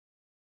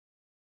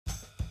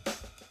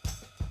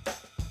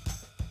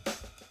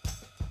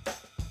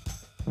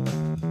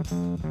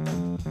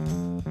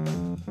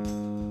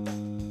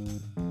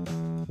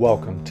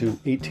Welcome to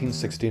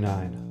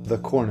 1869, the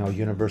Cornell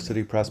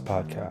University Press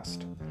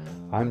Podcast.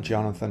 I'm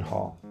Jonathan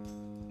Hall.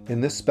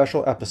 In this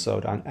special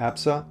episode on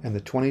APSA and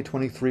the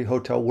 2023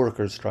 hotel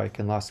workers' strike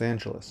in Los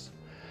Angeles,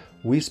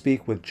 we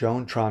speak with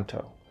Joan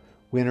Tronto,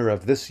 winner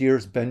of this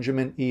year's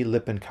Benjamin E.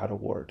 Lippincott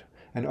Award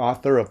and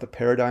author of the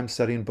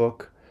paradigm-setting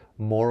book,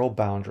 Moral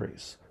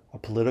Boundaries, A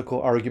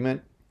Political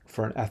Argument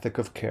for an Ethic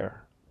of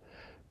Care.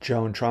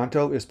 Joan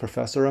Tronto is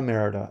Professor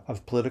Emerita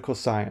of Political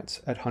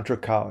Science at Hunter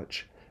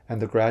College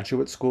and the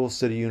Graduate School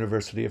City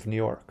University of New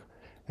York,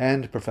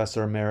 and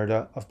Professor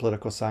Emerita of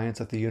Political Science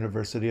at the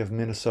University of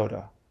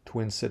Minnesota,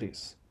 Twin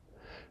Cities.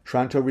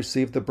 Tronto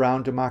received the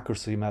Brown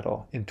Democracy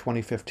Medal in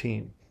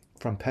 2015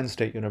 from Penn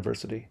State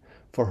University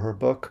for her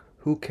book,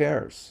 Who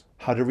Cares?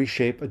 How to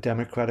Reshape a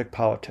Democratic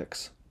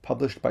Politics,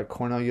 published by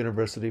Cornell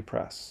University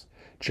Press.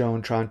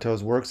 Joan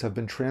Tronto's works have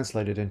been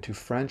translated into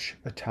French,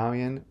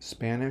 Italian,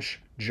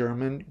 Spanish,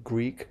 German,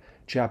 Greek,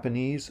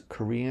 Japanese,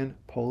 Korean,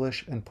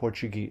 Polish, and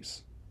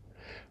Portuguese.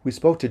 We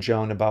spoke to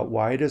Joan about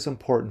why it is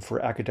important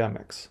for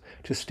academics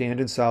to stand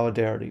in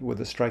solidarity with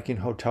the striking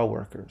hotel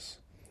workers,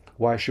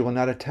 why she will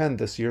not attend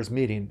this year's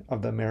meeting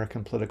of the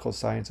American Political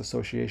Science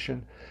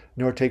Association,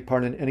 nor take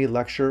part in any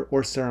lecture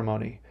or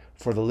ceremony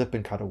for the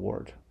Lippincott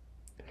Award,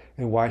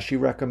 and why she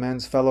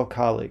recommends fellow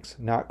colleagues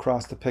not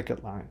cross the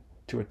picket line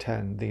to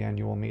attend the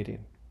annual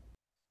meeting.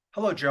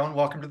 Hello, Joan.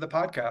 Welcome to the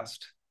podcast.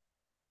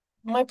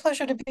 My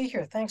pleasure to be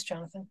here. Thanks,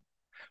 Jonathan.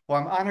 Well,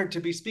 I'm honored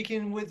to be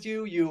speaking with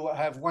you. You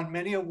have won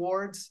many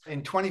awards.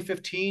 In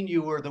 2015,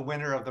 you were the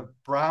winner of the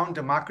Brown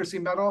Democracy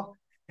Medal.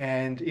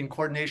 And in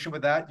coordination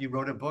with that, you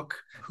wrote a book,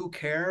 Who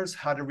Cares?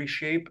 How to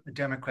Reshape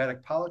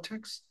Democratic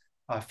Politics.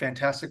 A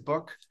fantastic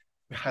book.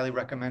 We highly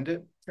recommend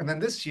it. And then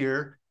this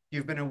year,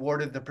 you've been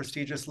awarded the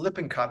prestigious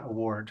Lippincott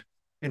Award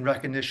in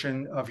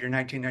recognition of your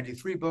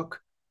 1993 book,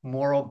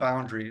 Moral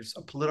Boundaries,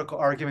 A Political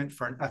Argument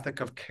for an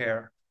Ethic of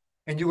Care.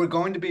 And you were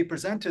going to be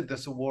presented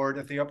this award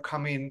at the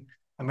upcoming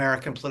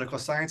American Political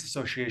Science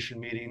Association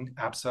meeting,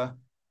 APSA,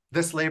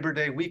 this Labor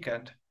Day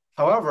weekend.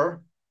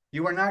 However,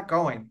 you are not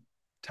going.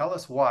 Tell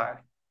us why.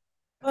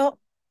 Well,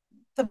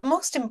 the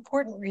most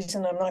important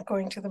reason I'm not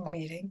going to the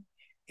meeting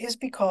is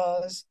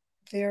because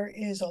there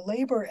is a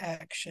labor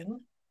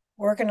action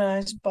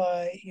organized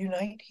by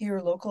Unite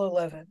Here Local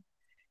 11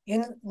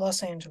 in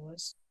Los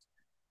Angeles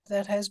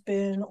that has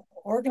been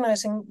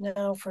organizing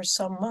now for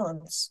some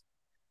months,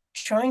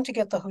 trying to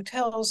get the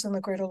hotels in the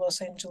greater Los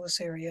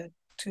Angeles area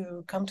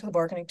to come to the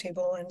bargaining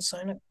table and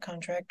sign a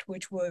contract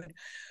which would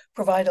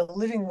provide a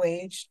living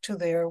wage to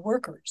their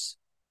workers.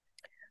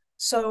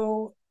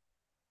 So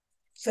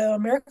the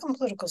American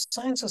Political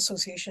Science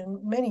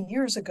Association many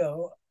years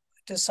ago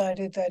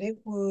decided that it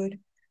would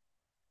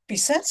be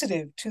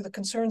sensitive to the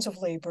concerns of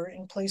labor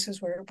in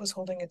places where it was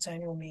holding its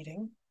annual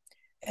meeting.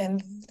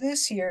 And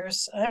this year,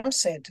 I'm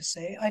sad to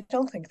say, I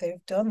don't think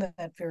they've done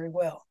that very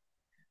well.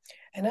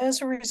 And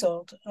as a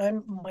result,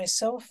 I'm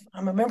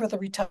a member of the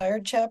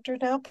retired chapter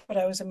now, but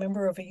I was a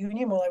member of a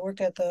union while I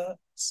worked at the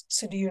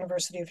City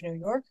University of New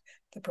York.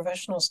 The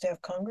Professional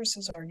Staff Congress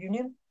is our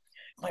union.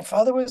 My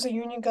father was a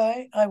union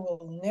guy. I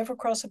will never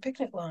cross a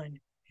picket line.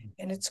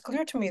 And it's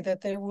clear to me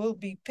that there will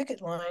be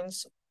picket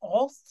lines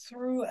all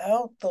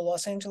throughout the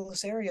Los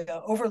Angeles area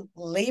over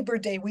Labor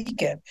Day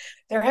weekend.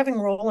 They're having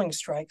rolling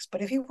strikes,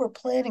 but if you were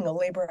planning a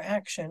labor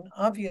action,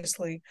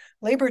 obviously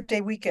Labor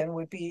Day weekend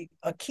would be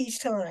a key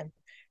time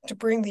to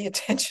bring the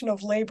attention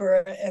of labor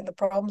and the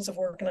problems of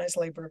organized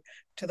labor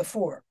to the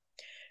fore.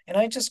 And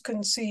I just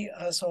couldn't see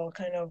us all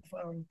kind of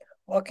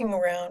walking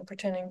around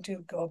pretending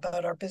to go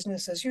about our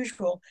business as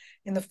usual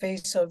in the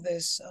face of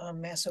this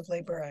massive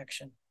labor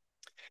action.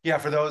 Yeah,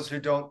 for those who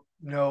don't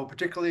know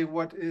particularly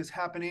what is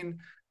happening,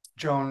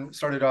 Joan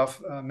started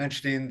off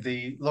mentioning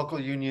the local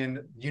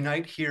union,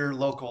 Unite Here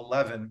Local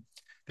 11.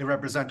 They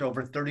represent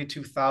over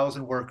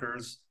 32,000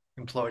 workers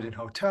employed in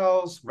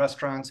hotels,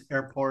 restaurants,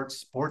 airports,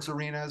 sports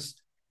arenas,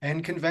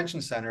 and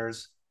convention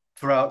centers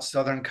throughout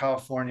Southern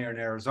California and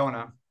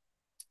Arizona.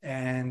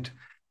 And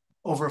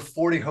over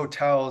 40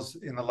 hotels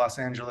in the Los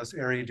Angeles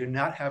area do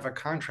not have a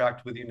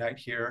contract with Unite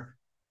Here,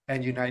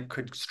 and Unite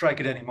could strike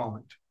at any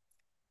moment.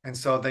 And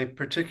so they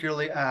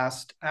particularly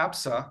asked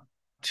APSA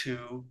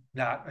to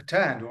not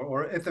attend,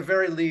 or at the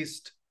very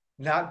least,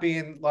 not be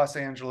in Los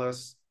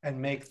Angeles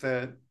and make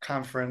the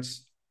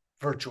conference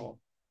virtual.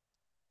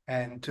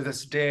 And to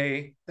this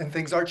day, and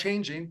things are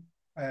changing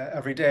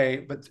every day,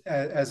 but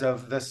as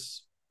of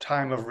this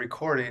time of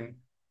recording,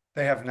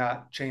 they have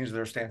not changed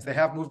their stance. They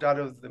have moved out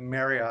of the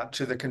Marriott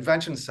to the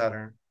convention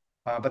center,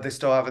 but they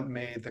still haven't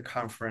made the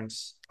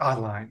conference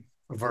online,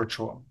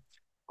 virtual.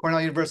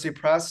 Cornell University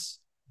Press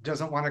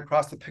doesn't want to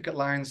cross the picket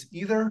lines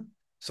either,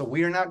 so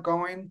we are not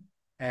going.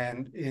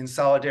 And in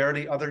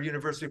solidarity, other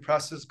university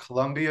presses,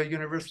 Columbia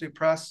University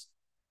Press,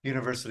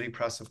 University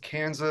Press of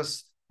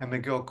Kansas, and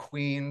McGill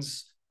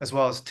Queens, as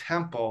well as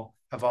Temple,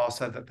 have all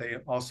said that they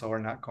also are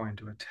not going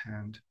to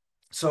attend.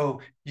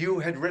 So you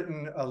had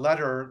written a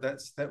letter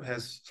that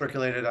has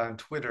circulated on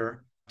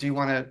Twitter. Do you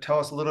want to tell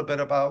us a little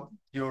bit about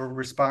Your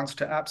response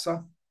to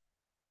APSA?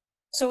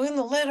 So in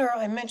the letter,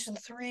 I mentioned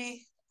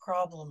three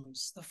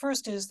problems. The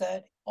first is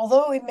that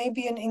although it may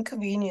be an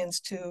inconvenience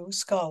to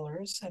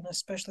scholars, and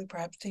especially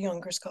perhaps to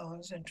younger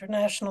scholars,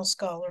 international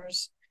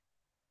scholars,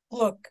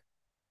 look,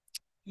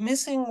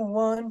 missing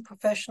one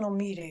professional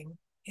meeting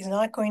is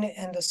not going to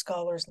end a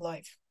scholar's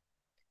life.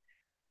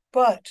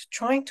 But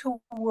trying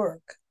to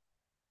work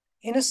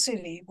in a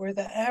city where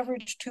the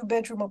average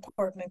two-bedroom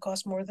apartment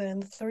costs more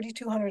than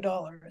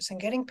 $3,200 and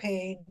getting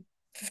paid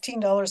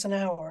 $15 an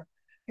hour,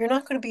 you're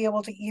not going to be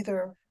able to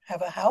either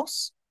have a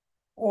house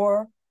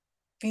or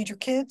feed your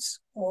kids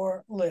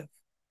or live.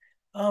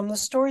 The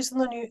stories in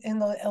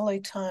the LA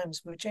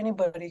Times, which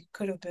anybody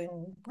could have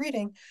been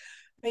reading,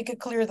 make it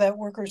clear that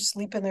workers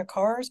sleep in their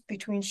cars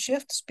between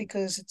shifts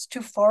because it's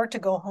too far to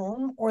go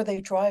home, or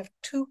they drive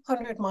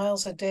 200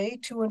 miles a day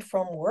to and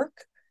from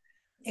work.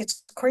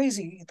 It's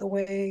crazy the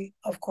way,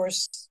 of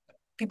course,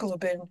 people have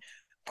been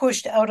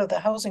pushed out of the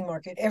housing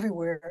market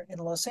everywhere in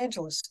Los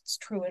Angeles. It's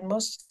true in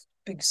most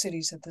big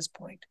cities at this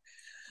point.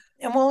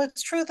 And while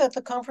it's true that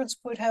the conference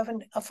would have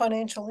a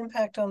financial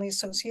impact on the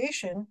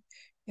association,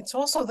 it's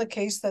also the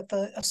case that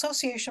the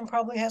association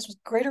probably has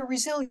greater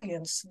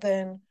resilience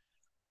than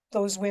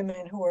those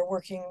women who are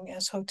working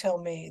as hotel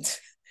maids,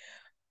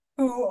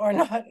 who are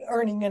not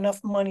earning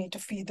enough money to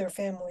feed their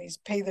families,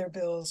 pay their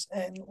bills,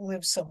 and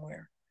live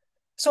somewhere.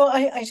 So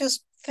I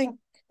just think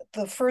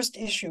the first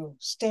issue,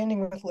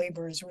 standing with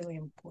labor, is really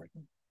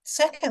important.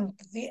 Second,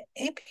 the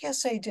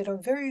APSA did a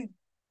very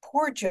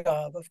poor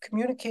job of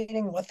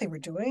communicating what they were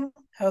doing,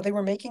 how they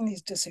were making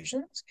these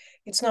decisions.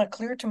 It's not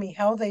clear to me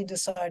how they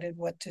decided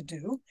what to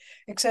do,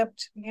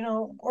 except,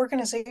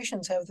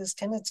 organizations have this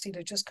tendency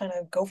to just kind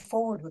of go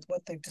forward with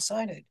what they've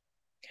decided.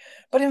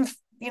 But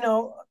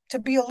to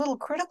be a little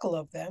critical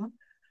of them,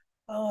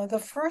 the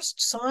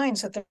first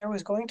signs that there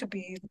was going to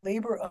be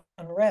labor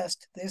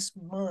unrest this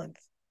month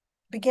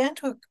began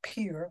to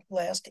appear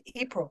last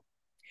April.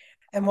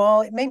 And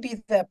while it may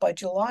be that by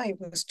July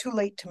it was too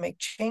late to make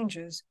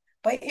changes,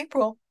 by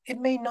April it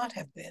may not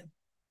have been.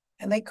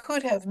 And they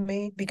could have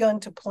begun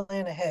to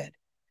plan ahead.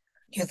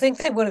 You think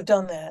they would have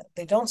done that.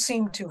 They don't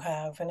seem to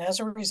have. And as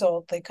a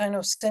result, they kind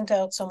of sent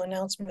out some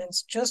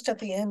announcements just at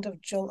the end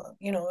of July.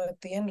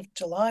 At the end of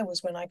July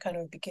was when I kind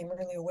of became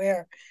really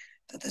aware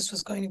that this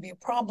was going to be a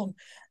problem.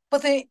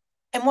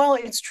 And while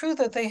it's true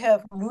that they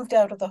have moved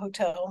out of the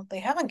hotel, they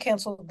haven't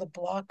canceled the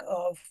block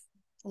of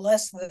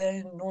less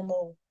than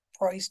normal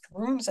priced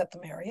rooms at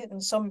the Marriott,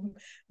 and some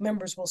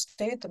members will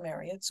stay at the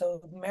Marriott. So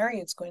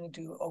Marriott's going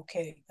to do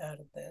okay out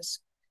of this.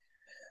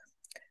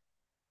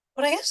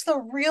 But I guess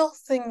the real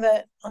thing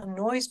that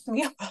annoys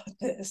me about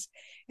this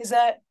is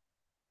that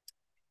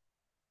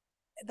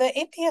the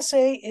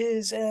APSA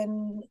is a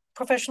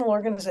professional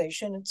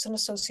organization. It's an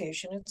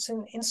association. It's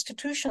an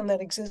institution that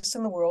exists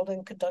in the world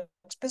and conducts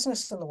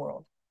business in the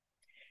world.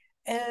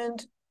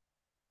 And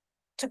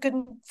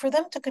for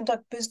them to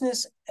conduct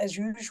business as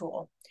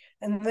usual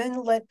and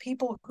then let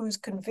people whose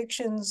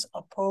convictions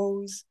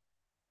oppose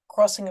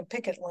crossing a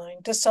picket line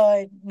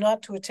decide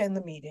not to attend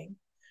the meeting.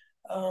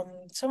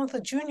 Some of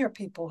the junior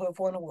people who have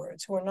won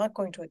awards who are not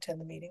going to attend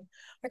the meeting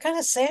are kind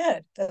of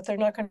sad that they're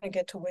not going to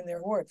get to win their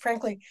award.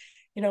 Frankly,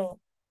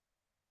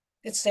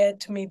 it's sad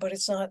to me, but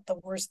it's not the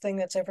worst thing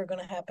that's ever going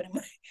to happen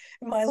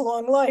in my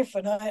long life,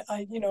 and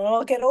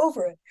I'll get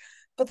over it.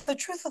 But the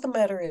truth of the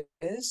matter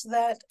is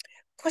that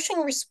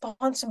pushing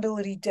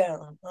responsibility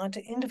down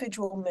onto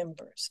individual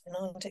members and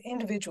onto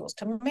individuals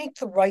to make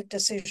the right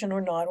decision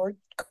or not, or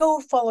go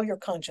follow your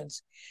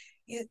conscience,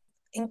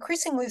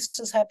 increasingly this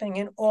is happening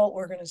in all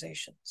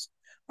organizations.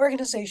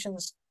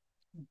 Organizations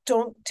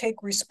don't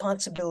take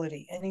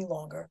responsibility any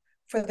longer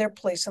for their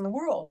place in the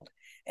world.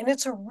 And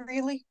it's a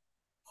really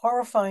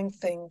horrifying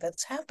thing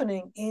that's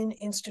happening in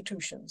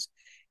institutions,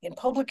 in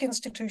public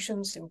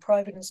institutions, in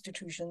private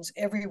institutions,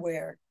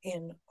 everywhere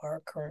in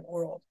our current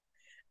world.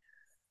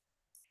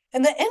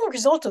 And the end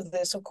result of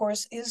this, of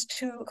course, is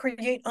to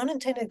create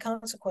unintended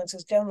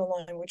consequences down the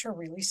line, which are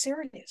really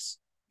serious.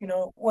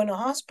 When a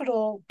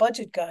hospital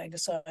budget guy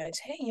decides,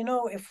 hey,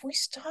 if we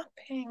stop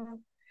paying,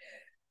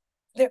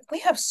 we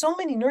have so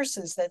many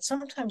nurses that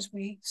sometimes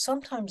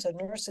a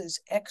nurse is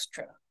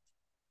extra.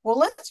 Well,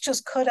 let's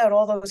just cut out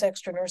all those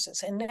extra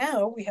nurses. And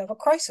now we have a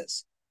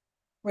crisis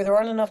where there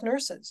aren't enough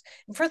nurses.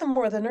 And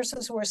furthermore, the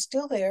nurses who are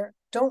still there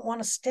don't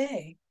want to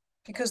stay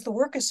because the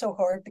work is so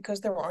hard because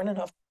there aren't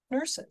enough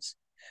nurses.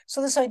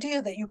 So this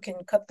idea that you can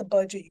cut the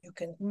budget, you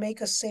can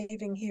make a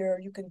saving here,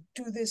 you can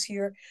do this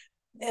here,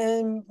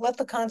 and let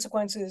the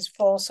consequences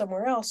fall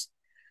somewhere else,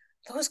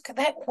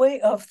 that way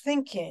of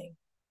thinking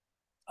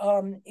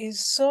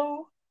is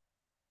so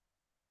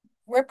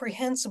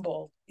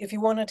reprehensible if you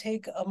want to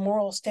take a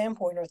moral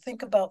standpoint or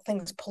think about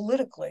things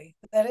politically,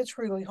 that it's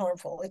really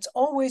harmful. It's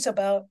always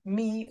about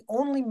me,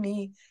 only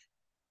me.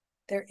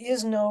 There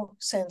is no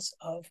sense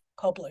of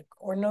public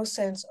or no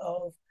sense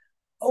of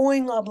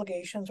owing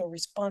obligations or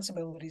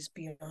responsibilities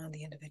beyond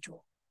the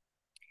individual.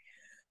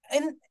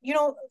 And,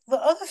 the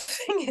other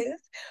thing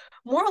is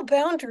moral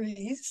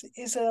boundaries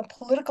is a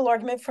political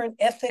argument for an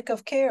ethic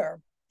of care.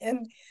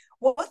 And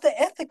what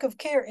the ethic of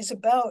care is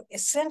about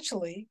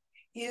essentially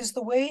is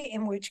the way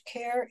in which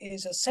care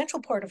is a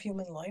central part of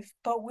human life,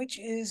 but which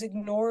is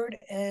ignored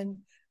and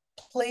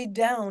played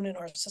down in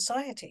our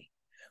society.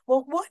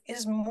 Well, what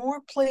is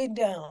more played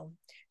down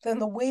than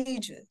the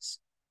wages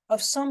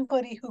of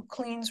somebody who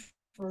cleans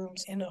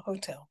rooms in a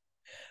hotel?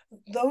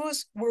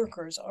 Those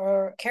workers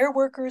are care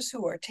workers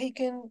who are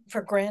taken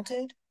for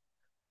granted,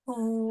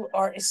 who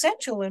are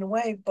essential in a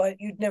way, but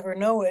you'd never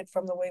know it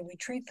from the way we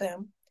treat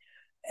them,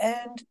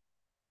 and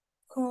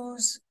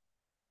whose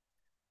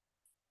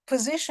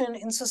position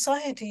in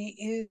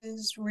society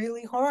is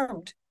really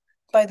harmed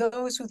by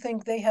those who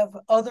think they have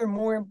other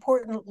more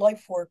important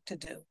life work to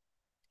do.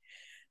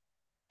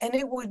 And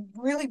it would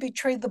really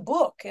betray the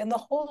book and the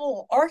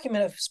whole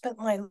argument I've spent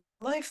my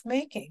life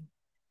making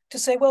to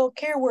say, well,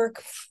 care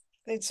work,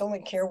 it's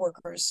only care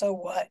workers, so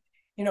what?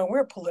 You know,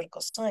 we're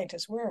political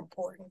scientists, we're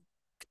important.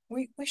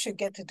 We should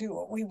get to do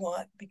what we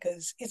want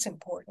because it's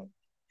important.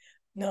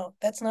 No,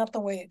 that's not the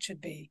way it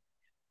should be.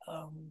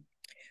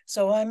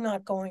 So I'm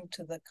not going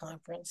to the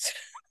conference.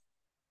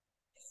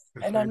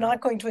 And I'm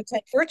not going to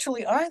attend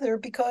virtually either,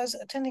 because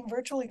attending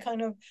virtually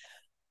kind of,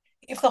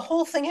 if the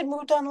whole thing had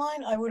moved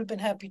online, I would have been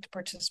happy to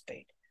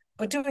participate.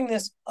 But doing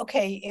this,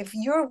 okay, if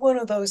you're one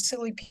of those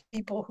silly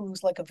people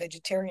who's like a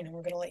vegetarian and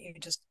we're going to let you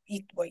just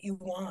eat what you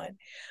want,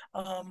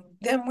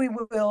 then we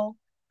will.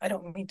 I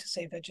don't mean to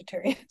say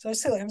vegetarian, so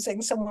silly. I'm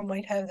saying someone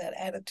might have that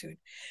attitude.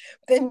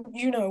 Then,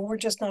 you know, we're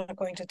just not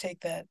going to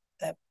take that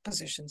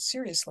position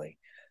seriously.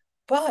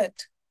 But,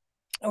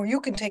 or you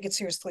can take it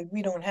seriously,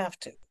 we don't have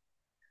to.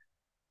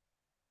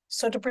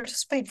 So to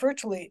participate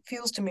virtually, it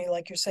feels to me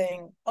like you're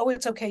saying, oh,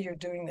 it's okay, you're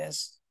doing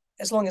this,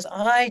 as long as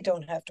I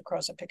don't have to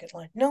cross a picket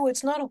line. No,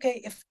 it's not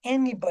okay if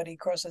anybody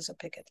crosses a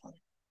picket line.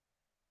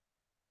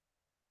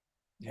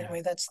 Yeah.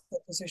 Anyway, that's the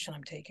position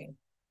I'm taking.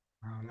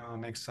 Oh, no, it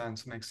makes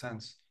sense. It makes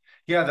sense.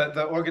 Yeah,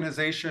 the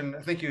organization,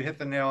 I think you hit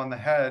the nail on the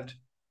head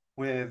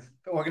with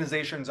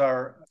organizations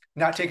are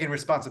not taking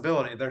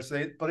responsibility. They're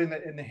putting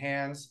it in the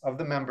hands of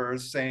the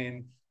members,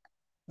 saying,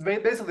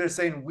 basically they're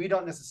saying, we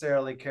don't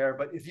necessarily care,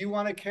 but if you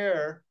want to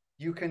care,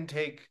 you can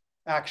take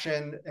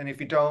action. And if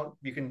you don't,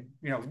 you can,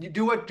 you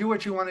do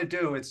what you want to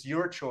do. It's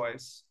your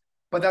choice,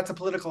 but that's a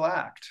political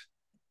act.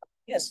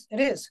 Yes, it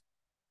is.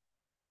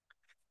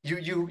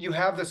 You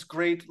have this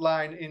great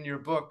line in your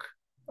book.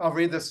 I'll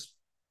read this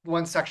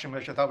one section,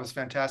 which I thought was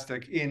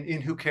fantastic.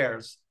 In Who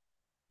Cares?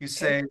 You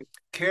say,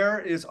 care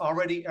is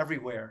already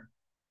everywhere.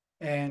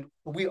 And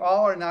we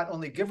all are not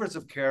only givers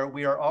of care,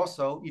 we are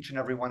also, each and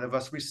every one of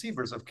us,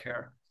 receivers of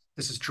care.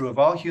 This is true of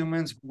all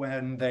humans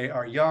when they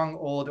are young,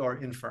 old, or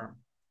infirm.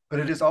 But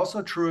it is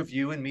also true of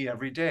you and me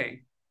every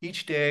day.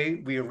 Each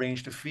day, we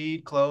arrange to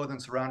feed, clothe,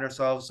 and surround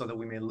ourselves so that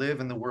we may live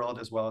in the world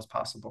as well as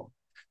possible.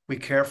 We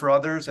care for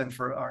others and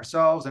for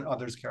ourselves, and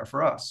others care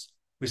for us.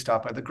 We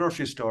stop by the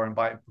grocery store and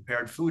buy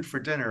prepared food for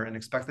dinner and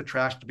expect the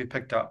trash to be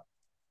picked up.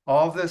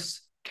 All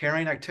this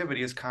caring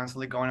activity is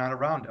constantly going on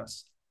around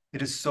us.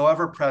 It is so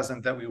ever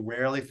present that we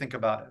rarely think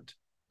about it.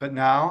 But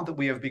now that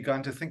we have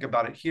begun to think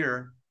about it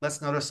here,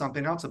 let's notice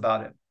something else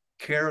about it.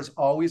 Care is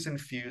always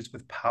infused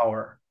with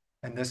power,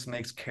 and this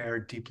makes care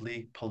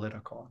deeply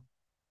political.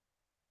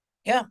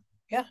 Yeah,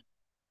 yeah.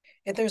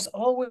 There's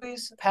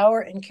always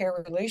power in care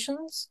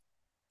relations,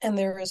 and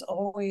there is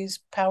always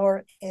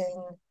power in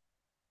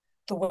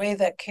the way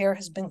that care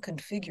has been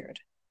configured,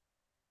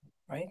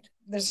 right?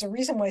 There's a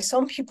reason why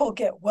some people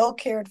get well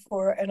cared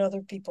for and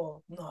other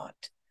people not.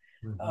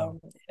 Mm-hmm.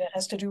 It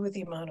has to do with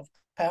the amount of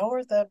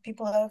power that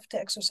people have to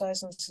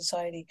exercise in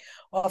society,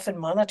 often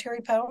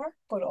monetary power,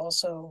 but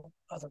also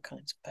other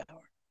kinds of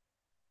power.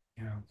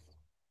 Yeah.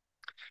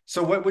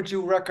 So what would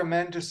you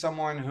recommend to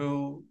someone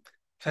who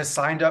has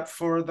signed up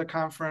for the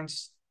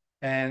conference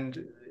and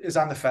is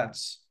on the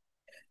fence?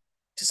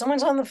 To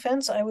someone's on the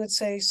fence, I would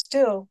say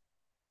still,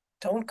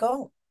 don't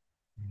go.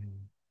 Mm-hmm.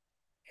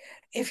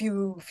 If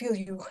you feel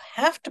you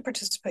have to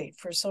participate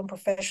for some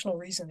professional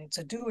reason, it's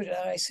a do or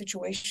die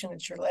situation,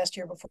 it's your last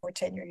year before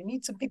tenure, you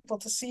need some people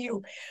to see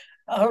you,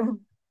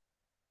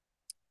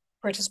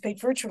 participate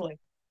virtually.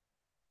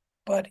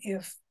 But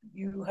if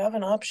you have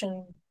an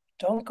option,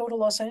 don't go to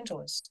Los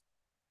Angeles.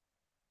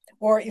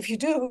 Or if you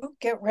do,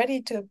 get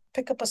ready to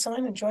pick up a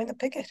sign and join the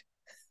picket.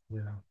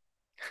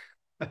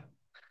 Yeah.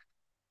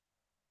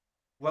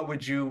 What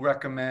would you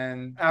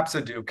recommend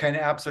APSA do? Can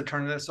APSA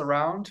turn this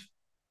around?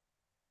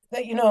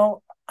 That,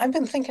 I've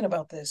been thinking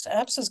about this.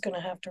 APSA is going to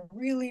have to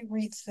really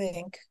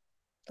rethink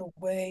the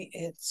way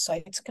it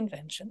cites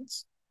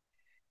conventions,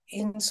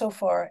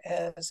 insofar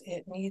as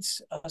it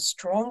needs a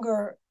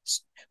stronger.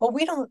 Well,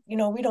 we don't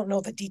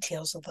know the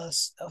details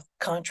of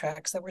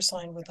contracts that were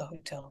signed with the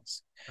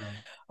hotels,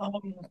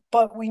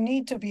 but we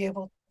need to be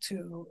able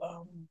to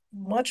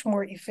much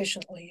more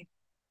efficiently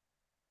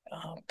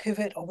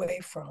pivot away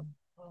from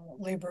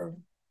labor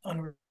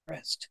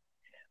unrest.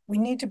 We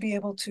need to be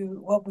able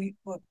to, what we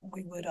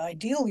would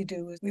ideally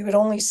do is we would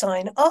only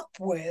sign up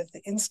with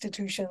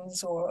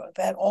institutions or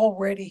that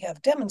already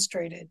have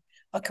demonstrated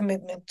a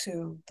commitment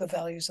to the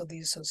values of the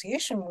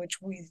association,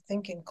 which we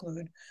think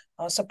include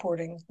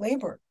supporting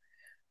labor.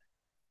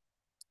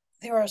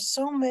 there are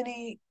so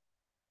many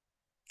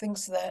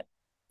things that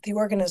the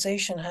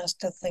organization has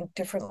to think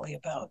differently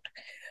about.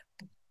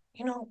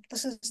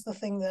 This is the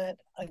thing that,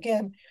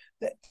 again,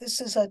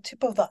 this is a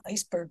tip of the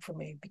iceberg for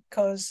me,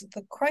 because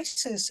the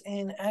crisis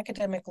in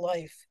academic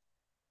life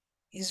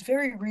is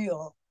very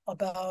real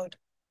about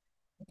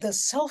the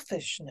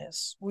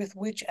selfishness with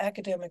which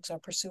academics are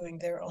pursuing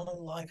their own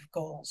life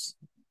goals.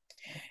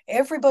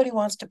 Everybody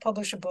wants to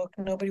publish a book.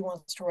 Nobody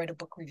wants to write a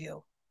book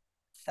review.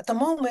 At the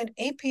moment,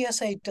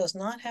 APSA does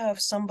not have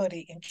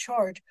somebody in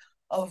charge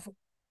of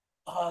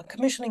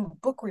commissioning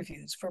book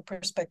reviews for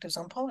Perspectives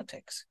on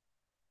Politics.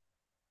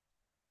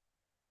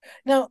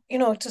 Now,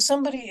 to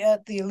somebody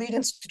at the elite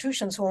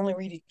institutions who only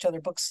read each other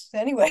books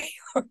anyway,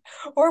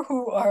 or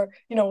who are,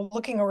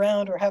 looking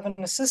around or have an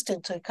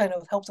assistant to kind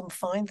of help them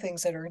find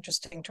things that are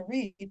interesting to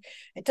read,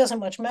 it doesn't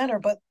much matter.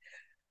 But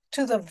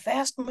to the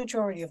vast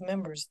majority of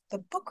members, the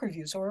book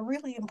reviews are a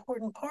really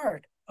important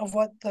part of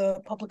what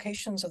the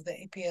publications of the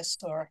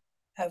APSR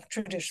have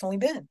traditionally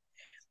been.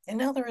 And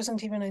now there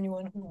isn't even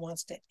anyone who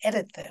wants to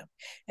edit them.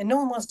 And no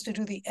one wants to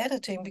do the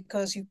editing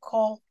because you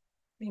call,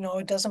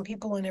 a dozen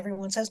people and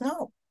everyone says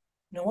no.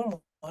 No one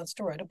wants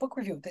to write a book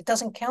review. That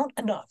doesn't count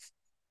enough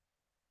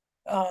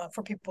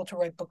for people to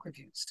write book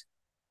reviews.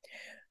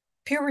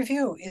 Peer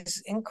review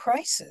is in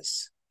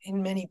crisis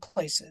in many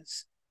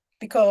places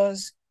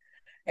because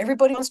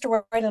everybody wants to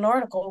write an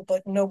article,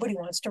 but nobody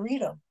wants to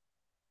read them.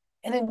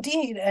 And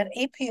indeed, at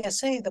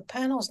APSA, the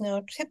panels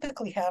now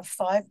typically have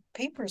 5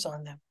 papers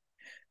on them.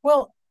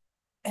 Well,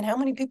 and how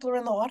many people are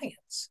in the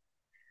audience?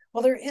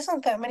 Well, there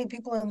isn't that many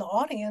people in the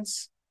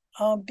audience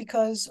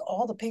because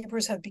all the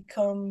papers have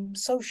become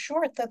so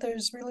short that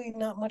there's really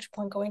not much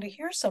point going to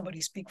hear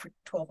somebody speak for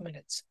 12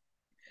 minutes.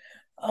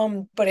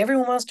 But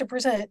everyone wants to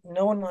present,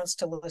 no one wants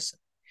to listen.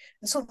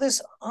 And so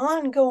this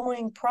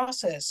ongoing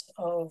process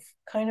of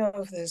kind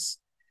of this,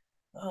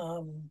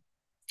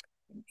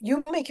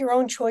 you make your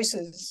own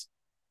choices,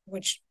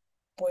 which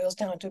boils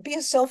down to be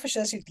as selfish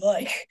as you'd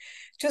like,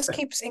 just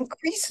keeps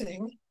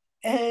increasing.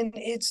 And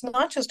it's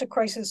not just a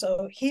crisis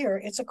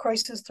here, it's a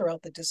crisis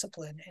throughout the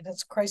discipline, and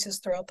it's a crisis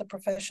throughout the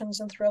professions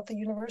and throughout the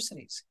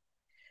universities.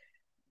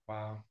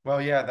 Wow. Well,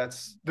 yeah,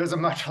 there's a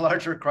much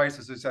larger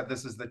crisis. You said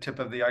this is the tip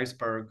of the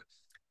iceberg,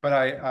 but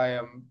I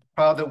am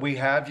proud that we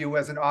have you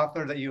as an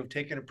author, that you have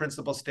taken a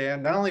principled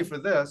stand, not only for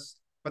this,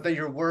 but that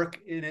your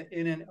work in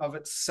and of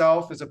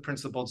itself is a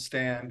principled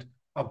stand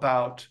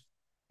about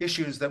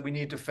issues that we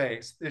need to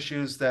face,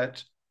 issues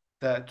that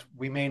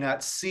we may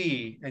not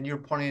see. And you're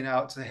pointing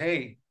out to,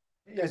 hey,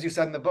 as you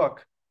said in the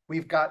book,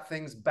 we've got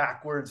things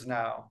backwards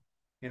now.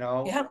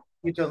 Yeah.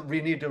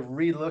 We need to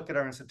relook at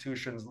our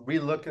institutions,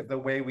 relook at the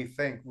way we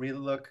think,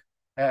 relook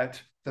at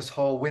this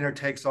whole winner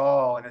takes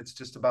all, and it's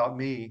just about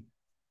me,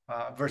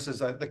 versus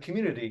the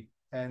community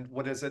and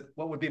what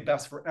would be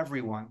best for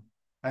everyone.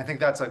 And I think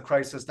that's a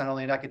crisis not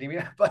only in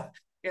academia but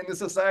in the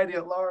society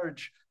at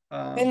large.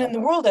 And in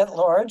the world at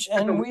large,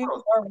 and we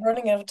are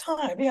running out of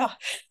time. Yeah,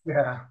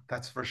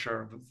 that's for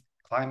sure. With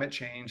climate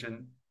change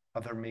and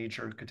other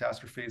major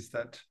catastrophes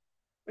that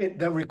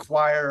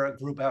require a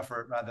group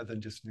effort rather than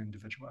just an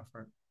individual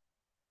effort.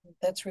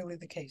 That's really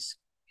the case.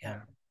 Yeah.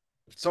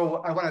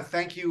 So I want to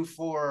thank you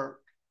for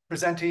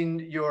presenting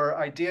your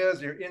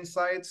ideas, your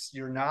insights,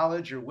 your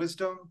knowledge, your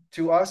wisdom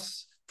to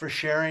us, for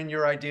sharing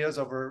your ideas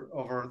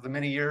over the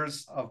many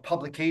years of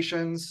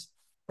publications,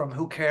 from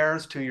Who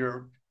Cares to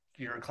your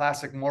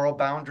classic Moral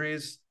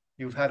Boundaries.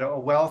 You've had a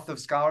wealth of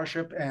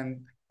scholarship,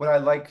 and what I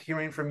like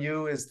hearing from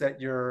you is that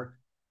you're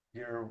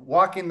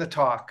walking the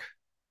talk.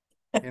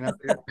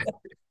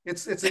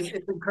 It's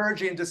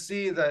encouraging to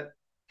see that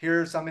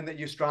here's something that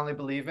you strongly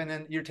believe in,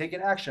 and you're taking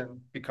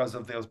action because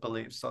of those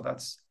beliefs. So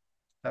that's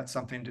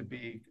something to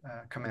be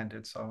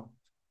commended. So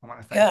I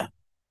want to thank you.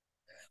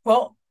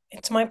 Well,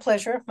 it's my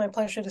pleasure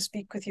to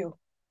speak with you.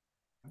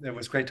 It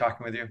was great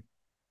talking with you.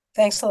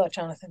 Thanks a lot,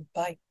 Jonathan.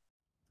 Bye.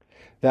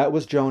 That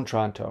was Joan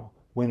Tronto,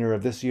 winner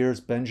of this year's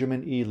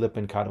Benjamin E.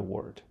 Lippincott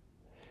Award.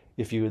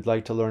 If you would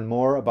like to learn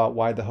more about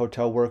why the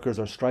hotel workers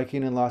are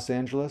striking in Los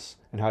Angeles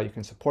and how you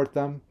can support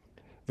them,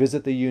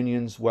 visit the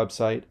union's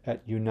website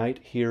at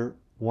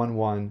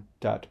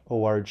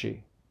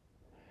unitehere11.org.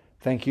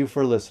 Thank you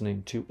for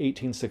listening to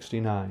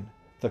 1869,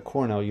 the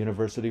Cornell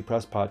University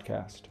Press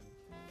Podcast.